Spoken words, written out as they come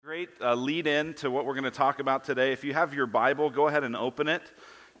lead in to what we're going to talk about today. If you have your Bible, go ahead and open it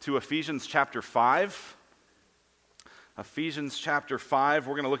to Ephesians chapter 5. Ephesians chapter 5,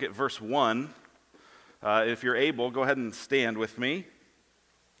 we're going to look at verse 1. If you're able, go ahead and stand with me.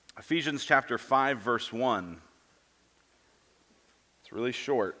 Ephesians chapter 5, verse 1. It's really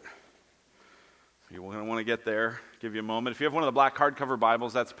short. You're going to want to get there. Give you a moment. If you have one of the black hardcover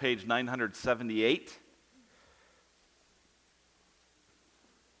Bibles, that's page 978.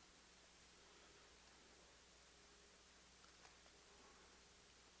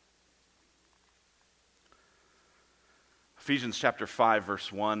 Ephesians chapter 5,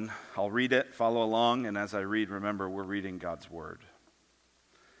 verse 1. I'll read it, follow along, and as I read, remember we're reading God's Word.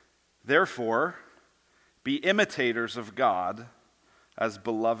 Therefore, be imitators of God as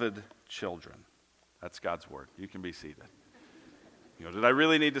beloved children. That's God's Word. You can be seated. Did I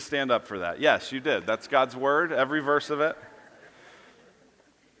really need to stand up for that? Yes, you did. That's God's Word, every verse of it.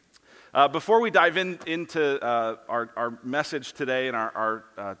 Before we dive into our message today and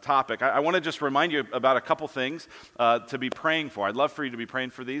our topic, I want to just remind you about a couple things to be praying for. I'd love for you to be praying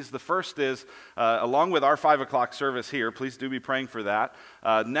for these. The first is, along with our 5 o'clock service here, please do be praying for that.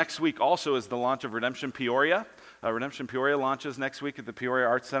 Next week also is the launch of Redemption Peoria. Redemption Peoria launches next week at the Peoria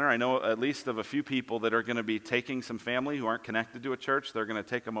Arts Center. I know at least of a few people that are going to be taking some family who aren't connected to a church. They're going to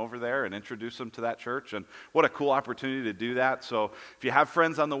take them over there and introduce them to that church. And what a cool opportunity to do that. So if you have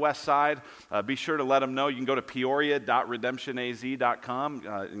friends on the west side, be sure to let them know. You can go to peoria.redemptionaz.com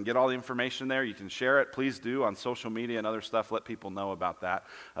and get all the information there. You can share it. Please do on social media and other stuff. Let people know about that.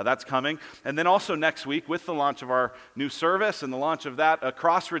 That's coming. And then also next week, with the launch of our new service and the launch of that,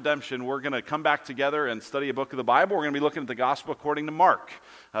 across Redemption, we're going to come back together and study a book of the Bible. We're going to be looking at the Gospel according to Mark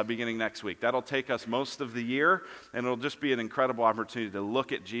beginning next week. That'll take us most of the year, and it'll just be an incredible opportunity to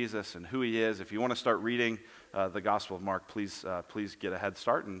look at Jesus and who he is. If you want to start reading the Gospel of Mark, please get a head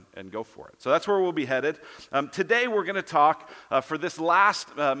start and go for it. So that's where we'll be headed. Today we're going to talk, for this last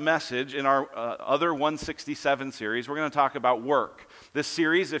message in our other 167 series, we're going to talk about work. This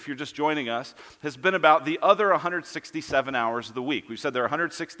series, if you're just joining us, has been about the other 167 hours of the week. We've said there are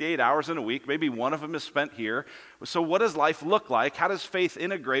 168 hours in a week. Maybe one of them is spent here. So what does life look like? How does faith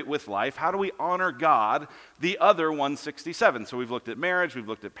integrate with life? How do we honor God the other 167? So we've looked at marriage, we've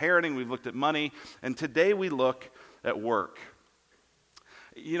looked at parenting, we've looked at money, and today we look at work.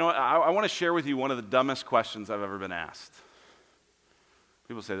 I want to share with you one of the dumbest questions I've ever been asked.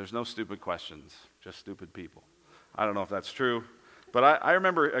 People say there's no stupid questions, just stupid people. I don't know if that's true. But I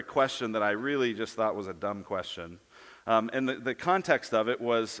remember a question that I really just thought was a dumb question. And the context of it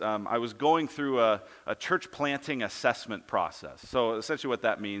was I was going through a church planting assessment process. So essentially what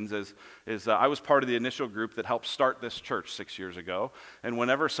that means is I was part of the initial group that helped start this church 6 years ago. And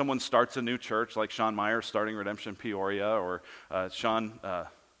whenever someone starts a new church, like Sean Myers starting Redemption Peoria, or Sean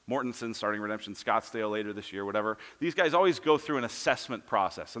Mortensen starting Redemption Scottsdale later this year, whatever. These guys always go through an assessment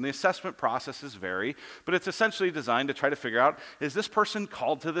process. And the assessment processes vary, but it's essentially designed to try to figure out, is this person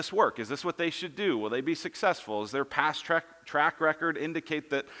called to this work? Is this what they should do? Will they be successful? Does their past track record indicate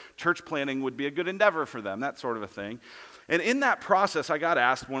that church planting would be a good endeavor for them? That sort of a thing. And in that process, I got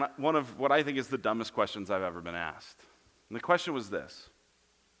asked one of what I think is the dumbest questions I've ever been asked. And the question was this: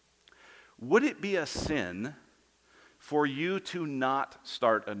 would it be a sin for you to not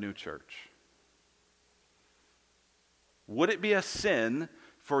start a new church? Would it be a sin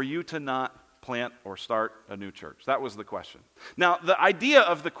for you to not plant or start a new church? That was the question. Now, the idea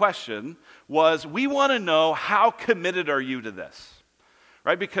of the question was, we want to know, how committed are you to this?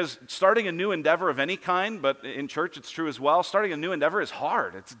 Right? Because starting a new endeavor of any kind, but in church it's true as well, starting a new endeavor is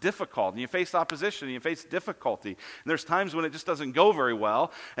hard. It's difficult. And you face opposition, and you face difficulty. And there's times when it just doesn't go very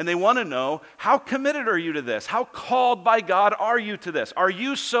well. And they want to know, how committed are you to this? How called by God are you to this? Are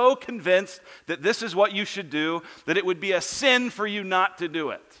you so convinced that this is what you should do that it would be a sin for you not to do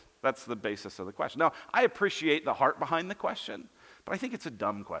it? That's the basis of the question. Now, I appreciate the heart behind the question, but I think it's a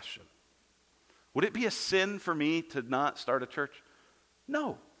dumb question. Would it be a sin for me to not start a church?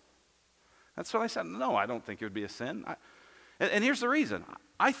 No. That's what I said. No, I don't think it would be a sin. And here's the reason.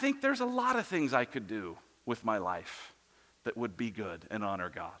 I think there's a lot of things I could do with my life that would be good and honor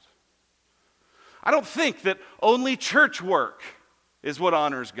God. I don't think that only church work is what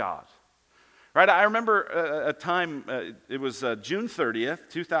honors God. Right? I remember a time, it was June 30th,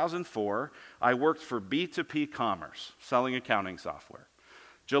 2004, I worked for B2P Commerce, selling accounting software.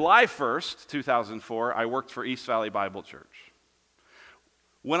 July 1st, 2004, I worked for East Valley Bible Church.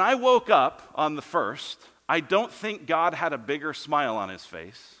 When I woke up on the 1st, I don't think God had a bigger smile on his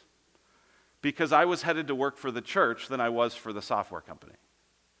face because I was headed to work for the church than I was for the software company.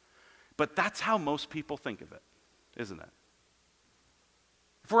 But that's how most people think of it, isn't it?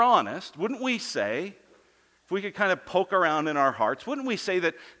 If we're honest, wouldn't we say, if we could kind of poke around in our hearts, wouldn't we say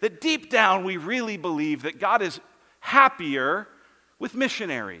that deep down we really believe that God is happier with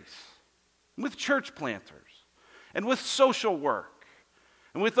missionaries, with church planters, and with social work,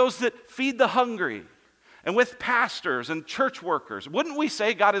 and with those that feed the hungry, and with pastors and church workers? Wouldn't we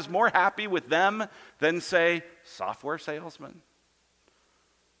say God is more happy with them than, say, software salesmen,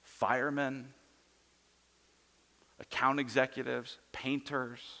 firemen, account executives,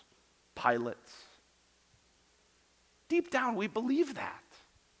 painters, pilots? Deep down, we believe that.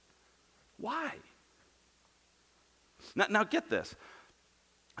 Why? Now get this.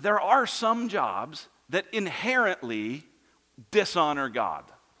 There are some jobs that inherently dishonor God.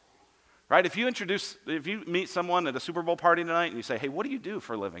 Right? If you meet someone at a Super Bowl party tonight and you say, hey, what do you do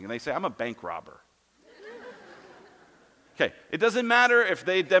for a living? And they say, I'm a bank robber. Okay, it doesn't matter if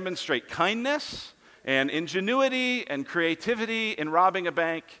they demonstrate kindness and ingenuity and creativity in robbing a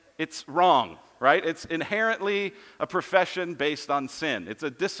bank, it's wrong, right? It's inherently a profession based on sin. It's a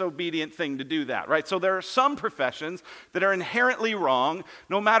disobedient thing to do that, right? So there are some professions that are inherently wrong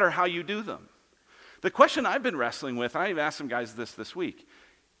no matter how you do them. The question I've been wrestling with, and I even asked some guys this week,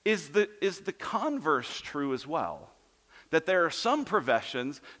 is the converse true as well? That there are some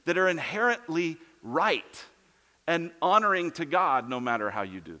professions that are inherently right and honoring to God no matter how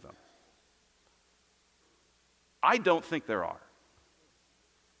you do them? I don't think there are.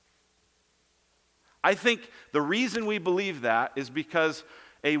 I think the reason we believe that is because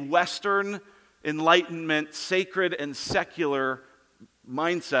a Western Enlightenment, sacred and secular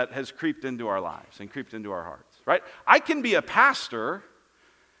mindset has creeped into our lives and creeped into our hearts, right? I can be a pastor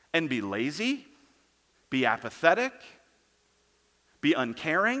and be lazy, be apathetic, be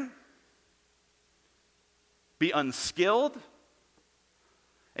uncaring, be unskilled.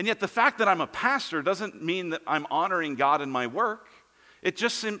 And yet the fact that I'm a pastor doesn't mean that I'm honoring God in my work. It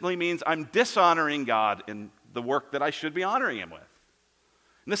just simply means I'm dishonoring God in the work that I should be honoring Him with.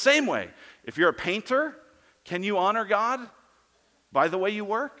 In the same way, if you're a painter, can you honor God by the way you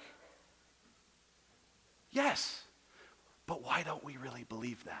work? Yes. But why don't we really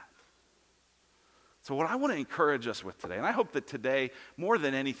believe that? So what I want to encourage us with today, and I hope that today, more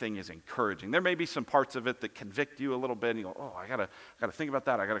than anything, is encouraging. There may be some parts of it that convict you a little bit, and you go, oh, I gotta think about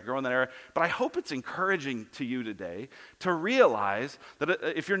that. I got to grow in that area. But I hope it's encouraging to you today to realize that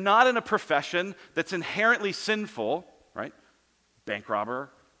if you're not in a profession that's inherently sinful, right? Bank robber,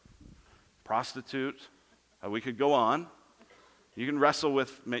 prostitute, we could go on. You can wrestle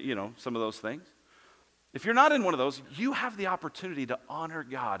with, some of those things. If you're not in one of those, you have the opportunity to honor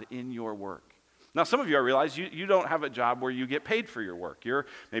God in your work. Now, some of you, I realize, you don't have a job where you get paid for your work. You're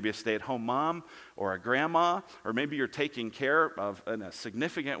maybe a stay-at-home mom or a grandma, or maybe you're taking care of, in a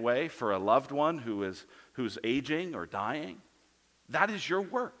significant way, for a loved one who's aging or dying. That is your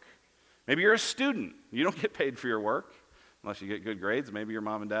work. Maybe you're a student. You don't get paid for your work unless you get good grades. Maybe your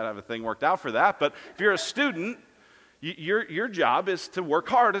mom and dad have a thing worked out for that. But if you're a student, your job is to work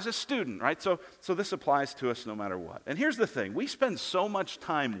hard as a student, right? So this applies to us no matter what. And here's the thing. We spend so much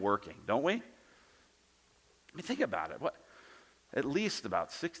time working, don't we? I mean, think about it. At least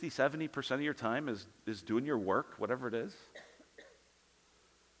about 60, 70% of your time is doing your work, whatever it is.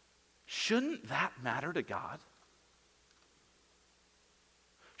 Shouldn't that matter to God?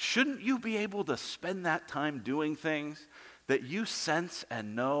 Shouldn't you be able to spend that time doing things that you sense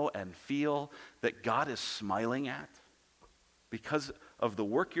and know and feel that God is smiling at because of the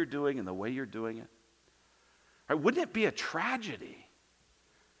work you're doing and the way you're doing it? Right? Wouldn't it be a tragedy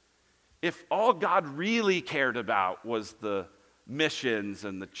if all God really cared about was the missions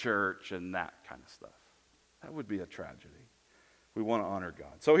and the church and that kind of stuff? That would be a tragedy. We want to honor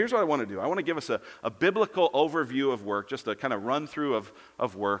God. So here's what I want to do. I want to give us a biblical overview of work, just a kind of run through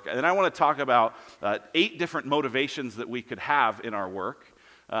of work. And then I want to talk about 8 different motivations that we could have in our work.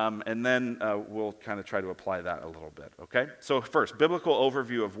 And then we'll kind of try to apply that a little bit, okay? So first, biblical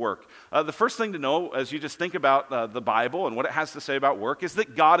overview of work. The first thing to know as you just think about the Bible and what it has to say about work is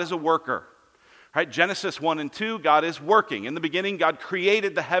that God is a worker. Right? Genesis 1 and 2, God is working. In the beginning, God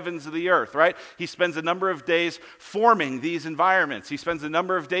created the heavens and the earth, right? He spends a number of days forming these environments. He spends a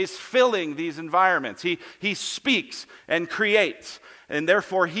number of days filling these environments. He speaks and creates, and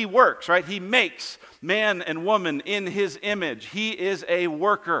therefore He works, right? He makes man and woman in His image. He is a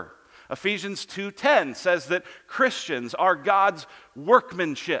worker. Ephesians 2:10 says that Christians are God's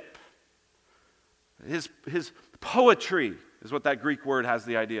workmanship. His poetry is what that Greek word has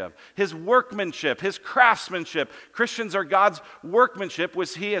the idea of. His workmanship, His craftsmanship. Christians are God's workmanship,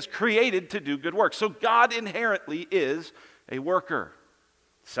 which He has created to do good work. So God inherently is a worker.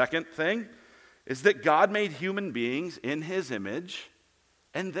 Second thing is that God made human beings in His image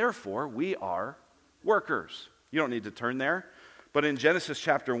and therefore we are workers. You don't need to turn there, but in Genesis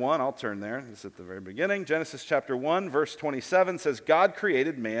chapter 1, I'll turn there. This is at the very beginning. Genesis chapter 1, verse 27 says, God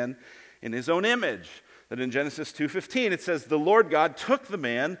created man in his own image. Then in Genesis 2:15, it says, the Lord God took the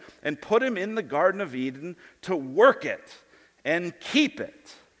man and put him in the Garden of Eden to work it and keep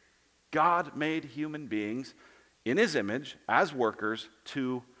it. God made human beings in his image as workers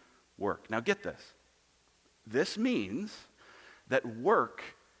to work. Now get this. This means that work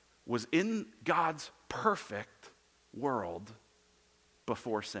was in God's perfect world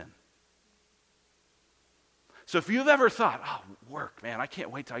before sin. So if you've ever thought, oh, work, man, I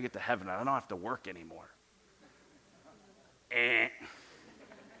can't wait till I get to heaven. I don't have to work anymore.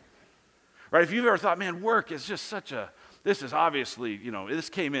 Right? If you've ever thought, man, work is just this is obviously, this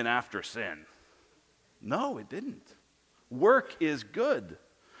came in after sin. No, it didn't. Work is good.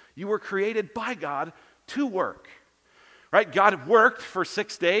 You were created by God to work. Right? God worked for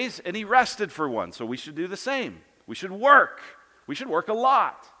 6 days and he rested for one. So we should do the same. We should work. We should work a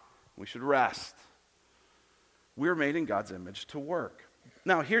lot. We should rest. We're made in God's image to work.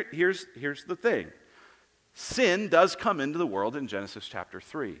 Now, here's the thing. Sin does come into the world in Genesis chapter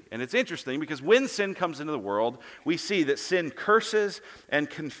 3. And it's interesting because when sin comes into the world, we see that sin curses and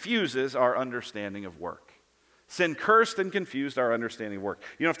confuses our understanding of work. Sin cursed and confused our understanding of work.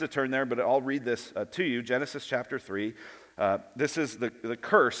 You don't have to turn there, but I'll read this to you. Genesis chapter 3. This is the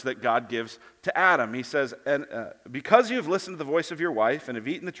curse that God gives to Adam. He says, "And because you have listened to the voice of your wife and have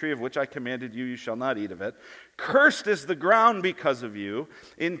eaten the tree of which I commanded you, you shall not eat of it. Cursed is the ground because of you.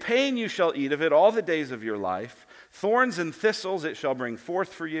 In pain you shall eat of it all the days of your life. Thorns and thistles it shall bring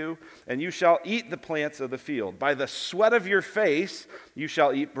forth for you, and you shall eat the plants of the field. By the sweat of your face you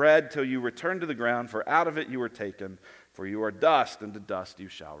shall eat bread till you return to the ground, for out of it you were taken. For you are dust, and to dust you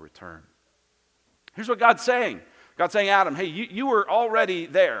shall return." Here's what God's saying. God's saying, Adam, hey, you were already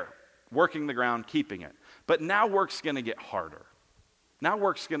there, working the ground, keeping it. But now work's going to get harder. Now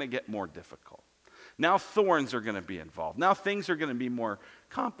work's going to get more difficult. Now thorns are going to be involved. Now things are going to be more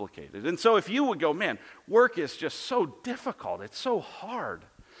complicated. And so if you would go, man, work is just so difficult. It's so hard.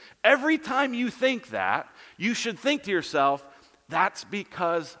 Every time you think that, you should think to yourself, that's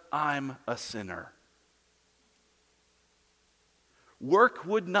because I'm a sinner. Work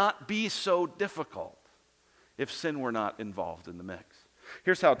would not be so difficult if sin were not involved in the mix.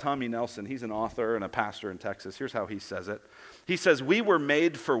 Here's how Tommy Nelson, he's an author and a pastor in Texas, here's how he says it. He says, we were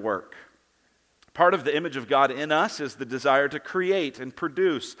made for work. Part of the image of God in us is the desire to create and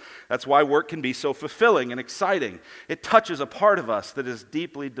produce. That's why work can be so fulfilling and exciting. It touches a part of us that is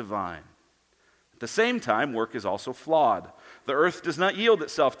deeply divine. At the same time, work is also flawed. The earth does not yield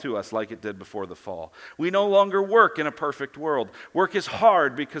itself to us like it did before the fall. We no longer work in a perfect world. Work is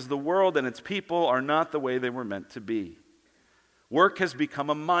hard because the world and its people are not the way they were meant to be. Work has become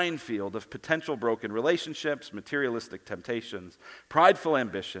a minefield of potential broken relationships, materialistic temptations, prideful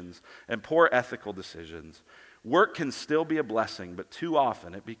ambitions, and poor ethical decisions. Work can still be a blessing, but too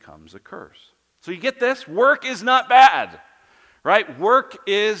often it becomes a curse. So you get this? Work is not bad, right? Work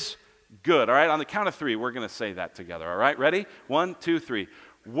is good, all right? On the count of 3, we're going to say that together, all right? Ready? 1, 2, 3.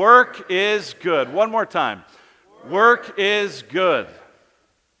 Work is good. One more time. Work is good.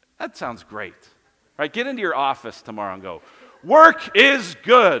 That sounds great. All right, get into your office tomorrow and go, work is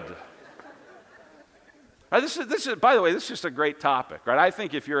good. Right, this is, by the way, this is just a great topic, right? I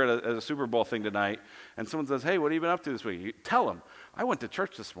think if you're at a Super Bowl thing tonight and someone says, hey, what have you been up to this week? You tell them, I went to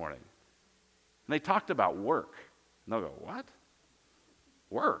church this morning. And they talked about work. And they'll go, what?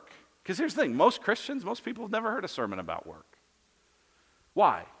 Work? Because here's the thing, most Christians, most people have never heard a sermon about work.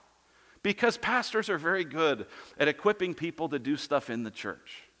 Why? Because pastors are very good at equipping people to do stuff in the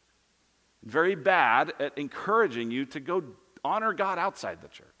church. Very bad at encouraging you to go honor God outside the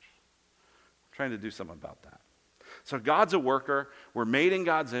church. I'm trying to do something about that. So God's a worker. We're made in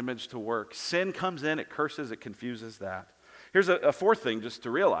God's image to work. Sin comes in, it curses, it confuses that. Here's a fourth thing just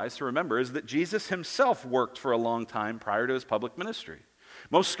to realize, to remember, is that Jesus himself worked for a long time prior to his public ministry.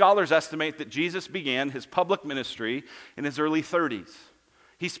 Most scholars estimate that Jesus began his public ministry in his early 30s.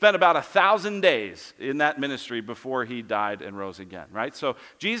 He spent about 1,000 days in that ministry before he died and rose again, right? So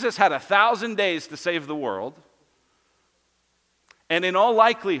Jesus had 1,000 days to save the world. And in all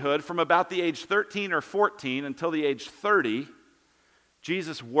likelihood, from about the age 13 or 14 until the age 30,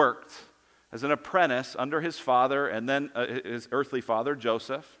 Jesus worked as an apprentice under his father and then his earthly father,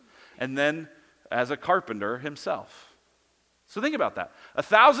 Joseph, and then as a carpenter himself. So think about that.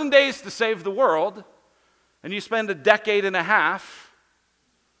 1,000 days to save the world, and you spend a decade and a half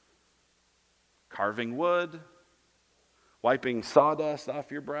carving wood, wiping sawdust off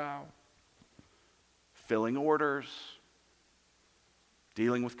your brow, filling orders,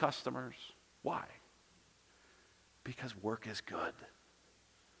 dealing with customers. Why? Because work is good.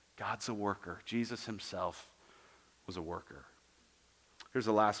 God's a worker. Jesus himself was a worker. Here's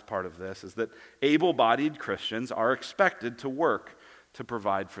the last part of this, is that able-bodied Christians are expected to work to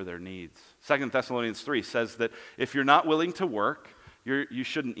provide for their needs. 2 Thessalonians 3 says that if you're not willing to work, you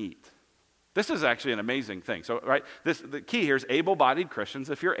shouldn't eat. This is actually an amazing thing. So, right, the key here is able-bodied Christians.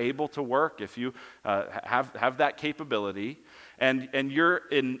 If you're able to work, if you have that capability, and you're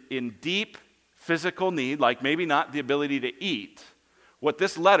in deep physical need, like maybe not the ability to eat, what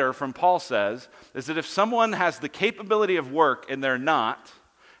this letter from Paul says is that if someone has the capability of work and they're not,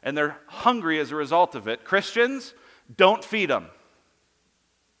 and they're hungry as a result of it, Christians, don't feed them.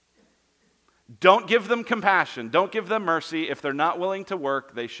 Don't give them compassion. Don't give them mercy. If they're not willing to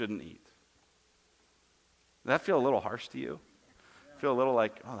work, they shouldn't eat. Does that feel a little harsh to you? Feel a little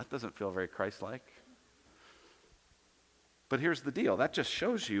like, oh, that doesn't feel very Christ-like. But here's the deal. That just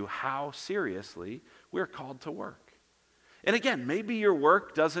shows you how seriously we're called to work. And again, maybe your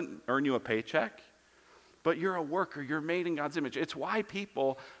work doesn't earn you a paycheck, but you're a worker. You're made in God's image. It's why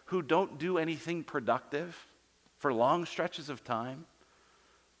people who don't do anything productive for long stretches of time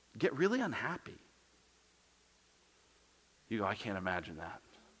get really unhappy. You go, I can't imagine that.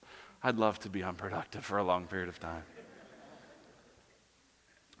 I'd love to be unproductive for a long period of time.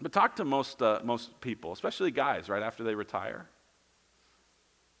 But talk to most people, especially guys, right after they retire.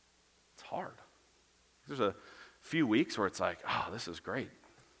 It's hard. There's a few weeks where it's like, oh, this is great.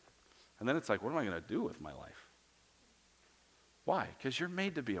 And then it's like, what am I going to do with my life? Why? Because you're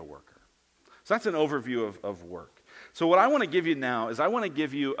made to be a worker. So that's an overview of work. So what I want to give you now is I want to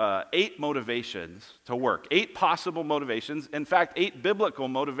give you 8 motivations to work. 8 possible motivations. In fact, 8 biblical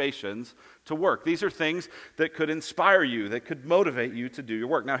motivations to work. These are things that could inspire you, that could motivate you to do your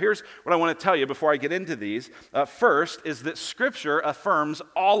work. Now here's what I want to tell you before I get into these. First is that Scripture affirms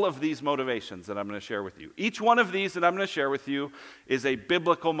all of these motivations that I'm going to share with you. Each one of these that I'm going to share with you is a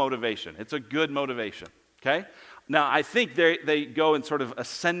biblical motivation. It's a good motivation. Okay? Now I think they go in sort of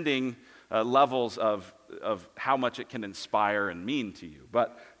ascending levels of how much it can inspire and mean to you.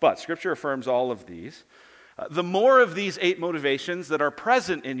 But Scripture affirms all of these. The more of these 8 motivations that are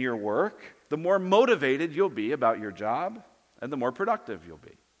present in your work, the more motivated you'll be about your job and the more productive you'll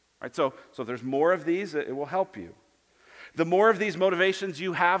be. Right? So if there's more of these, it will help you. The more of these motivations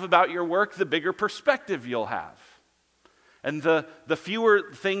you have about your work, the bigger perspective you'll have. And the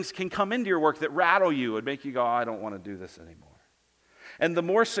fewer things can come into your work that rattle you and make you go, oh, I don't want to do this anymore. And the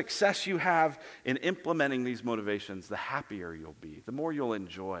more success you have in implementing these motivations, the happier you'll be, the more you'll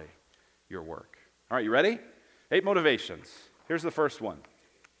enjoy your work. All right, you ready? 8 motivations. Here's the first one.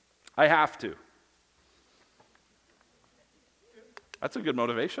 I have to. That's a good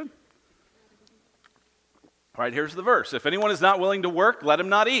motivation. All right, here's the verse. If anyone is not willing to work, let him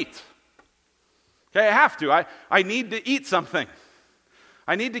not eat. Okay, I have to. I need to eat something.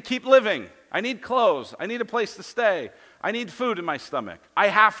 I need to keep living. I need clothes. I need a place to stay. I need food in my stomach. I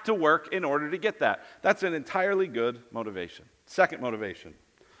have to work in order to get that. That's an entirely good motivation. Second motivation.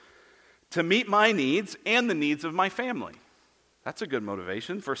 To meet my needs and the needs of my family. That's a good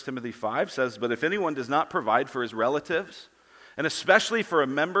motivation. 1 Timothy 5 says, but if anyone does not provide for his relatives, and especially for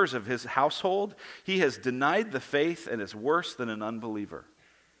members of his household, he has denied the faith and is worse than an unbeliever.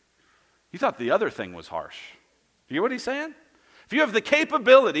 You thought the other thing was harsh. You hear what he's saying? If you have the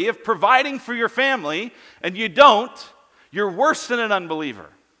capability of providing for your family and you don't, you're worse than an unbeliever.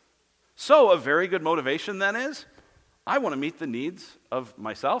 So a very good motivation then is, I want to meet the needs of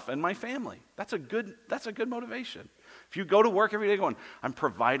myself and my family. That's a good motivation. If you go to work every day going, I'm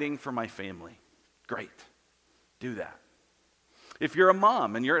providing for my family, great, do that. If you're a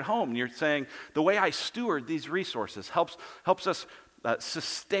mom and you're at home and you're saying, the way I steward these resources helps us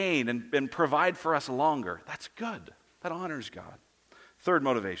sustain and provide for us longer, that's good. That honors God. Third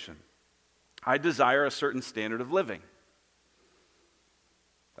motivation, I desire a certain standard of living.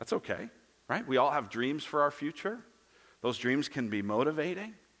 That's okay, right? We all have dreams for our future. Those dreams can be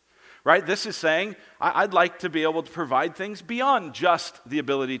motivating, right? This is saying, I'd like to be able to provide things beyond just the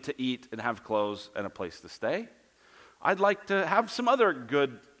ability to eat and have clothes and a place to stay. I'd like to have some other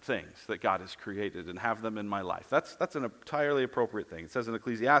good things that God has created and have them in my life. That's an entirely appropriate thing. It says in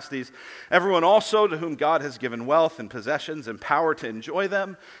Ecclesiastes, everyone also to whom God has given wealth and possessions and power to enjoy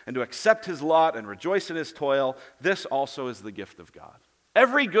them and to accept his lot and rejoice in his toil, this also is the gift of God.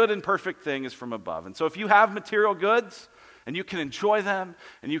 Every good and perfect thing is from above. And so if you have material goods and you can enjoy them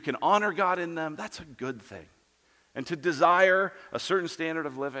and you can honor God in them, that's a good thing. And to desire a certain standard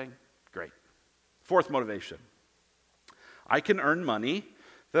of living, great. Fourth motivation, I can earn money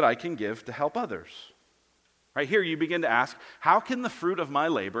that I can give to help others. Right here, you begin to ask, how can the fruit of my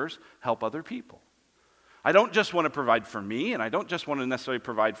labors help other people? I don't just want to provide for me, and I don't just want to necessarily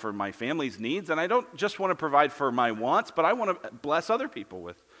provide for my family's needs, and I don't just want to provide for my wants, but I want to bless other people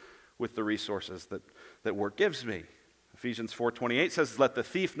with the resources that work gives me. Ephesians 4:28 says, let the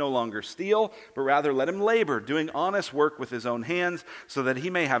thief no longer steal, but rather let him labor, doing honest work with his own hands, so that he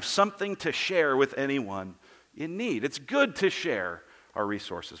may have something to share with anyone in need. It's good to share our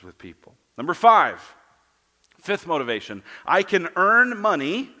resources with people. Number 5, fifth motivation, I can earn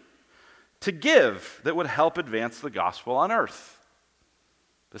money to give that would help advance the gospel on earth.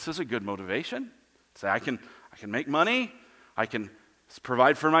 This is a good motivation. Say, I can make money, I can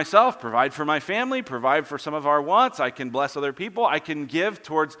provide for myself, provide for my family, provide for some of our wants, I can bless other people, I can give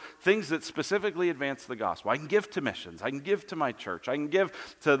towards things that specifically advance the gospel. I can give to missions, I can give to my church, I can give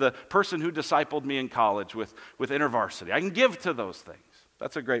to the person who discipled me in college with InterVarsity. I can give to those things.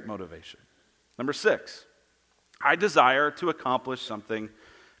 That's a great motivation. Number 6, I desire to accomplish something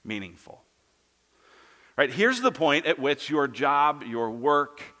meaningful. Right, here's the point at which your job, your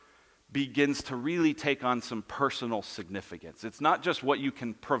work, begins to really take on some personal significance. It's not just what you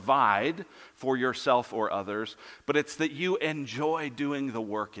can provide for yourself or others, but it's that you enjoy doing the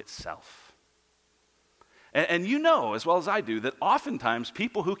work itself. And you know, as well as I do, that oftentimes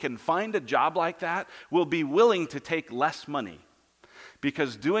people who can find a job like that will be willing to take less money.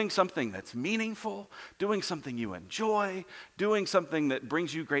 Because doing something that's meaningful, doing something you enjoy, doing something that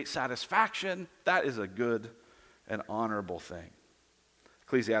brings you great satisfaction, that is a good and honorable thing.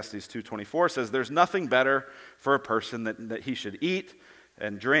 Ecclesiastes 2:24 says, there's nothing better for a person that he should eat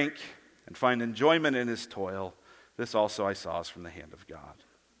and drink and find enjoyment in his toil. This also I saw is from the hand of God.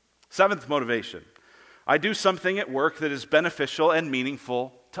 7th motivation, I do something at work that is beneficial and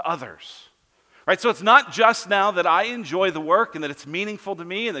meaningful to others. Right, so it's not just now that I enjoy the work and that it's meaningful to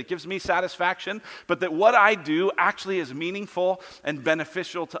me and that it gives me satisfaction, but that what I do actually is meaningful and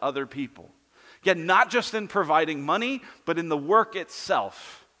beneficial to other people. Again, not just in providing money, but in the work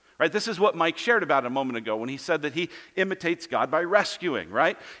itself. Right, this is what Mike shared about a moment ago when he said that he imitates God by rescuing,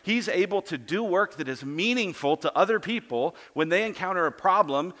 right? He's able to do work that is meaningful to other people when they encounter a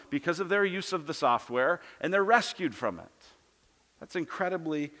problem because of their use of the software and they're rescued from it. That's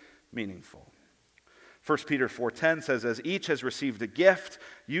incredibly meaningful. 1 Peter 4:10 says, as each has received a gift,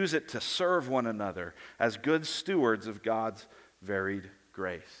 use it to serve one another as good stewards of God's varied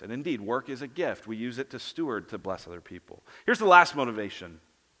grace. And indeed, work is a gift. We use it to steward, to bless other people. Here's the last motivation.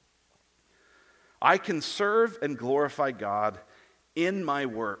 I can serve and glorify God in my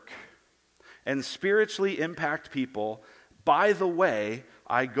work and spiritually impact people by the way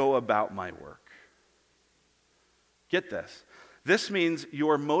I go about my work. Get this. This means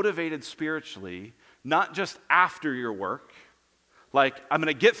you're motivated spiritually not just after your work, like I'm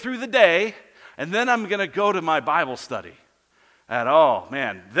going to get through the day and then I'm going to go to my Bible study. And oh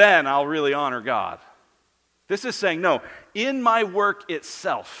man, then I'll really honor God. This is saying, no, in my work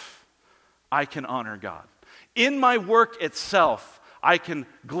itself, I can honor God. In my work itself, I can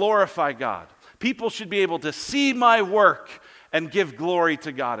glorify God. People should be able to see my work and give glory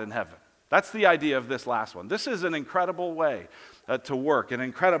to God in heaven. That's the idea of this last one. This is an incredible way to work, an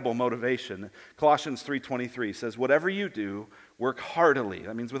incredible motivation. Colossians 3:23 says, whatever you do, work heartily.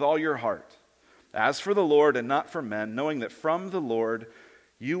 That means with all your heart. As for the Lord and not for men, knowing that from the Lord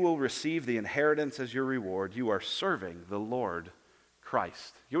you will receive the inheritance as your reward. You are serving the Lord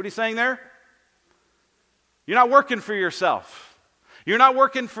Christ. You know what he's saying there? You're not working for yourself. You're not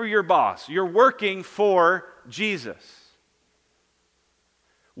working for your boss. You're working for Jesus.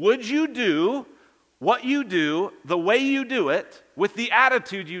 Would you do what you do, the way you do it, with the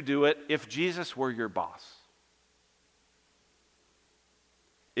attitude you do it, if Jesus were your boss?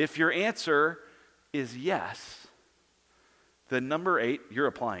 If your answer is yes, then number 8, you're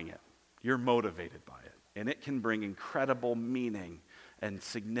applying it. You're motivated by it. And it can bring incredible meaning and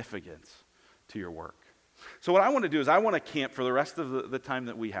significance to your work. So what I want to do is I want to camp for the rest of the time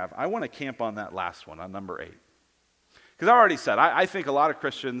that we have. I want to camp on that last one, on number 8. Because I already said, I think a lot of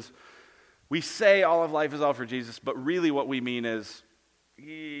Christians, we say all of life is all for Jesus, but really what we mean is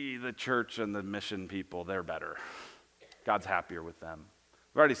the church and the mission people, they're better. God's happier with them.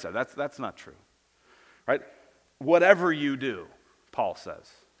 I've already said that's not true. Right? Whatever you do, Paul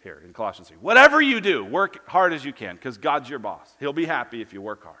says here in Colossians 3, whatever you do, work hard as you can because God's your boss. He'll be happy if you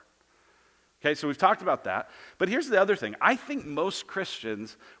work hard. Okay, so we've talked about that. But here's the other thing. I think most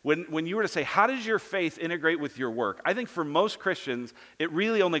Christians, when you were to say, how does your faith integrate with your work? I think for most Christians, it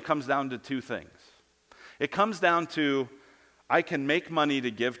really only comes down to 2 things. It comes down to, I can make money to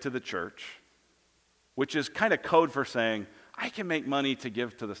give to the church, which is kind of code for saying, I can make money to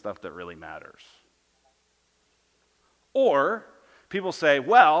give to the stuff that really matters. Or people say,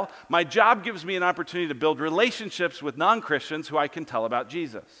 well, my job gives me an opportunity to build relationships with non-Christians who I can tell about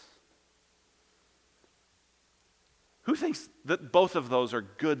Jesus. Who thinks that both of those are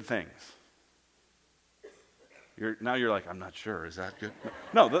good things? Now you're like, I'm not sure. Is that good?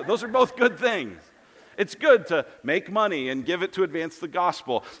 No, those are both good things. It's good to make money and give it to advance the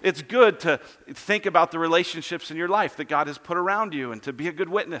gospel. It's good to think about the relationships in your life that God has put around you and to be a good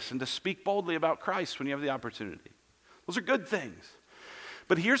witness and to speak boldly about Christ when you have the opportunity. Those are good things.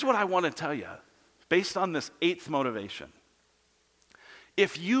 But here's what I want to tell you, based on this 8th motivation.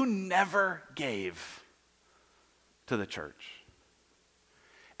 If you never gave to the church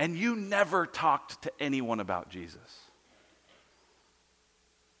and you never talked to anyone about Jesus,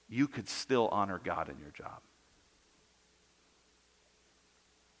 you could still honor God in your job.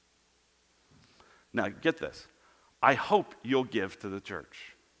 Now, get this. I hope you'll give to the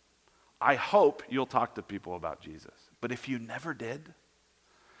church. I hope you'll talk to people about Jesus. But if you never did,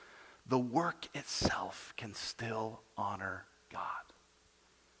 the work itself can still honor God.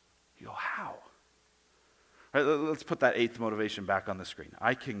 You go, how? All right, let's put that 8th motivation back on the screen.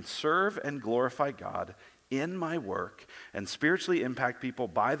 I can serve and glorify God in my work and spiritually impact people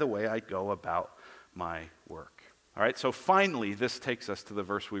by the way I go about my work. All right, so finally, this takes us to the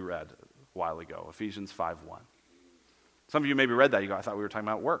verse we read a while ago, Ephesians 5:1. Some of you maybe read that. You go, I thought we were talking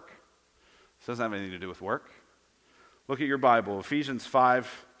about work. This doesn't have anything to do with work. Look at your Bible, Ephesians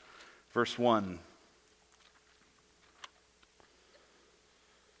 5, verse 1.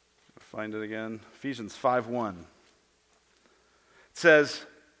 Find it again. Ephesians 5:1. It says,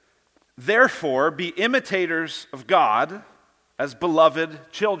 therefore, be imitators of God as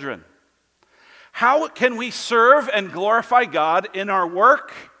beloved children. How can we serve and glorify God in our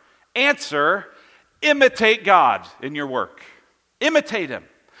work? Answer, imitate God in your work. Imitate Him.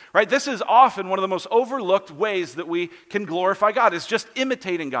 Right? This is often one of the most overlooked ways that we can glorify God, is just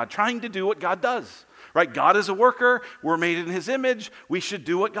imitating God, trying to do what God does. Right? God is a worker. We're made in His image. We should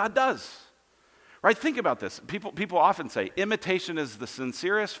do what God does. Right? Think about this. People often say imitation is the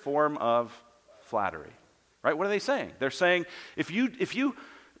sincerest form of flattery. Right? What are they saying? They're saying if you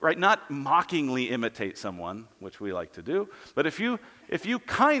right, not mockingly imitate someone, which we like to do, but if you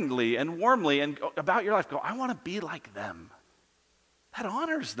kindly and warmly and about your life go, I want to be like them. That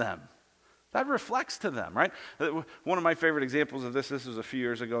honors them. That reflects to them, right? One of my favorite examples of this was a few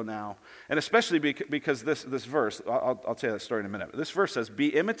years ago now, and especially because this verse, I'll tell you that story in a minute, but this verse says, be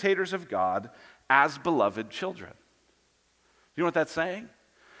imitators of God as beloved children. You know what that's saying?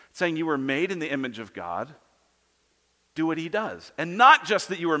 It's saying you were made in the image of God, do what He does. And not just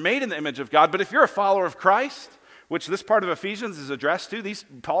that you were made in the image of God, but if you're a follower of Christ, which this part of Ephesians is addressed to,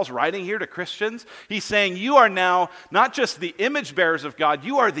 Paul's writing here to Christians, he's saying you are now not just the image bearers of God,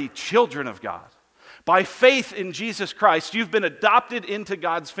 you are the children of God. By faith in Jesus Christ, you've been adopted into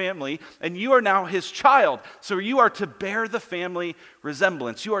God's family, and you are now His child. So you are to bear the family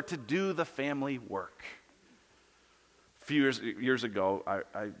resemblance. You are to do the family work. A few years ago,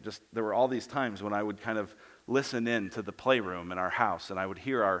 there were all these times when I would kind of listen in to the playroom in our house, and I would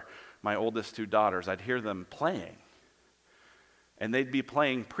hear my oldest 2 daughters, I'd hear them playing. And they'd be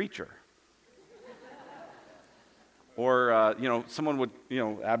playing preacher. Or, someone would,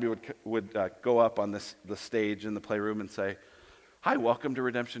 Abby would go up on the stage in the playroom and say, hi, welcome to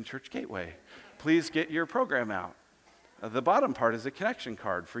Redemption Church Gateway. Please get your program out. The bottom part is a connection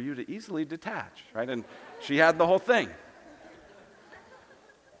card for you to easily detach, right? And she had the whole thing.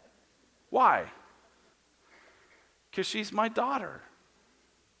 Why? Because she's my daughter.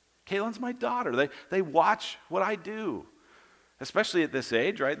 Caitlin's my daughter. They watch what I do. Especially at this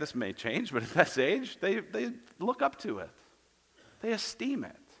age, right? This may change, but at this age, they look up to it. They esteem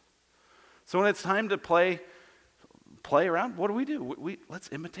it. So when it's time to play around, what do? Let's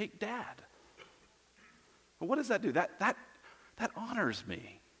imitate Dad. Well, what does that do? That honors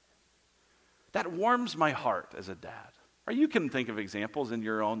me. That warms my heart as a dad. Or you can think of examples in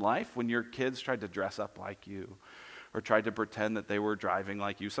your own life when your kids tried to dress up like you or tried to pretend that they were driving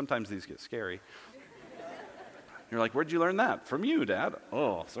like you. Sometimes these get scary. You're like, where'd you learn that? From you, Dad.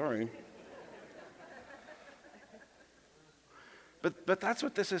 Oh, sorry. But that's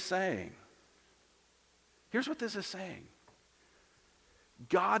what this is saying. Here's what this is saying.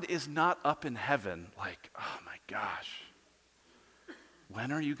 God is not up in heaven like, oh my gosh,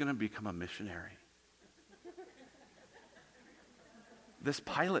 when are you going to become a missionary? This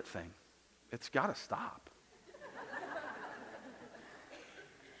pilot thing, it's got to stop.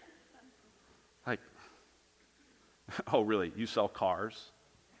 Like, oh, really? You sell cars?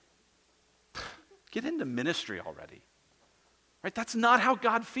 Get into ministry already. Right? That's not how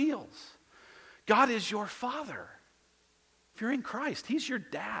God feels. God is your Father. If you're in Christ, he's your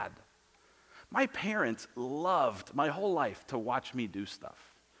dad. My parents loved my whole life to watch me do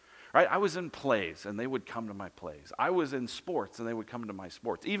stuff. Right? I was in plays, and they would come to my plays. I was in sports, and they would come to my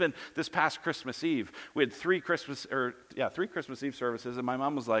sports. Even this past Christmas Eve, we had three Christmas Eve services, and my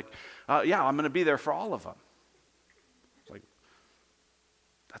mom was like, yeah, I'm going to be there for all of them. I was like,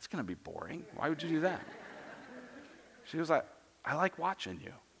 that's going to be boring. Why would you do that? She was like, I like watching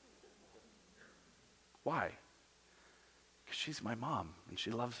you. Why? Because she's my mom, and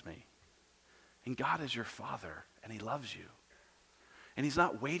she loves me. And God is your Father, and he loves you. And he's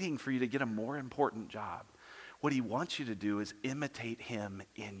not waiting for you to get a more important job. What he wants you to do is imitate him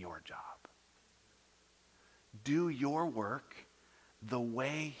in your job. Do your work the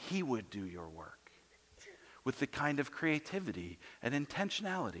way he would do your work, with the kind of creativity and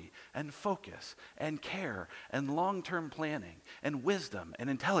intentionality and focus and care and long-term planning and wisdom and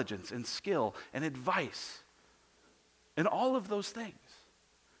intelligence and skill and advice and all of those things.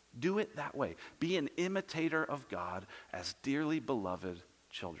 Do it that way. Be an imitator of God as dearly beloved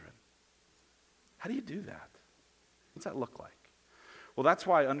children. How do you do that? What's that look like? Well, that's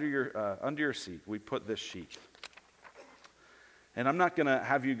why under your seat we put this sheet. And I'm not going to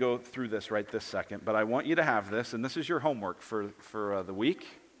have you go through this right this second, but I want you to have this, and this is your homework for the week.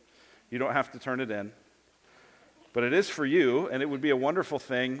 You don't have to turn it in. But it is for you, and it would be a wonderful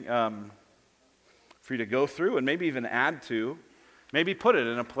thing for you to go through and maybe even add to. Maybe put it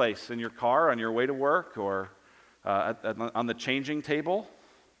in a place in your car on your way to work or on the changing table,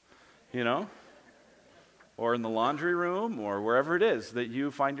 or in the laundry room or wherever it is that you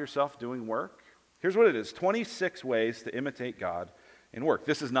find yourself doing work. Here's what it is: 26 ways to imitate God in work.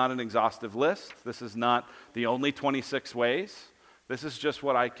 This is not an exhaustive list. This is not the only 26 ways. This is just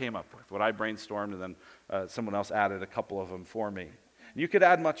what I came up with, what I brainstormed, and then someone else added a couple of them for me. You could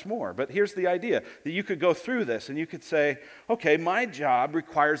add much more, but here's the idea, that you could go through this and you could say, okay, my job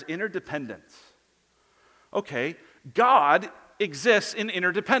requires interdependence. Okay, God exists in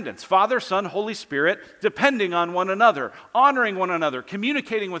interdependence. Father, Son, Holy Spirit, depending on one another, honoring one another,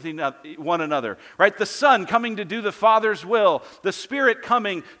 communicating with one another, right? The Son coming to do the Father's will, the Spirit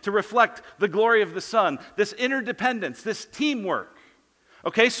coming to reflect the glory of the Son, this interdependence, this teamwork.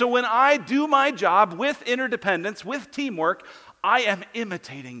 Okay, so when I do my job with interdependence, with teamwork, I am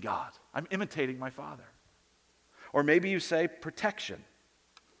imitating God. I'm imitating my Father. Or maybe you say protection.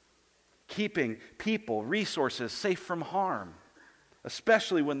 Keeping people, resources safe from harm,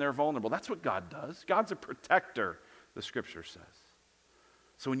 especially when they're vulnerable. That's what God does. God's a protector, the Scripture says.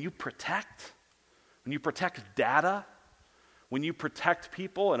 So when you protect data, when you protect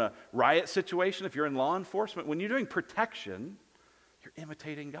people in a riot situation, if you're in law enforcement, when you're doing protection, you're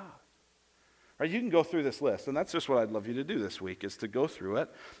imitating God. Right, you can go through this list, and that's just what I'd love you to do this week, is to go through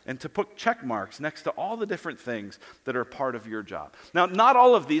it and to put check marks next to all the different things that are part of your job. Now, not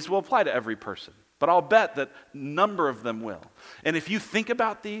all of these will apply to every person, but I'll bet that a number of them will. And if you think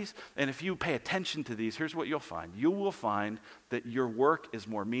about these, and if you pay attention to these, here's what you'll find. You will find that your work is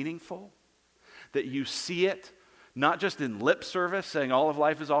more meaningful, that you see it not just in lip service, saying all of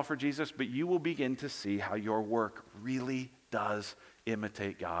life is all for Jesus, but you will begin to see how your work really does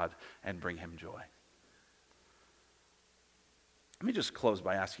imitate God and bring him joy. Let me just close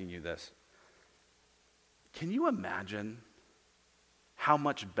by asking you this. Can you imagine how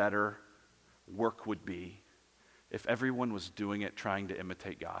much better work would be if everyone was doing it trying to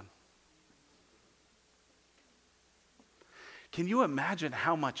imitate God? Can you imagine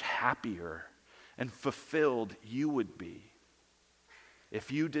how much happier and fulfilled you would be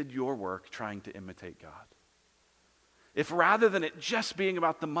if you did your work trying to imitate God? If rather than it just being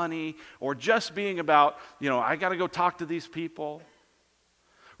about the money or just being about, I got to go talk to these people,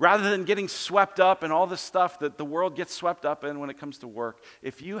 rather than getting swept up in all the stuff that the world gets swept up in when it comes to work,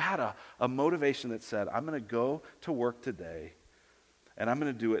 if you had a motivation that said, I'm going to go to work today and I'm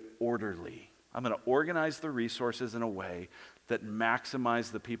going to do it orderly. I'm going to organize the resources in a way that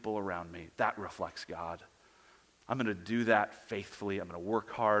maximize the people around me. That reflects God. I'm going to do that faithfully. I'm going to work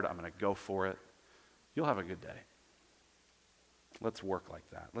hard. I'm going to go for it. You'll have a good day. Let's work like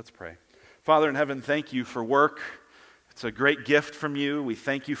that. Let's pray. Father in heaven, thank you for work. It's a great gift from you. We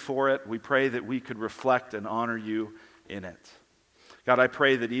thank you for it. We pray that we could reflect and honor you in it. God, I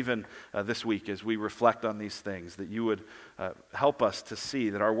pray that even this week as we reflect on these things, that you would help us to see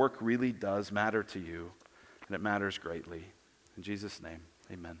that our work really does matter to you, and it matters greatly. In Jesus' name,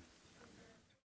 amen.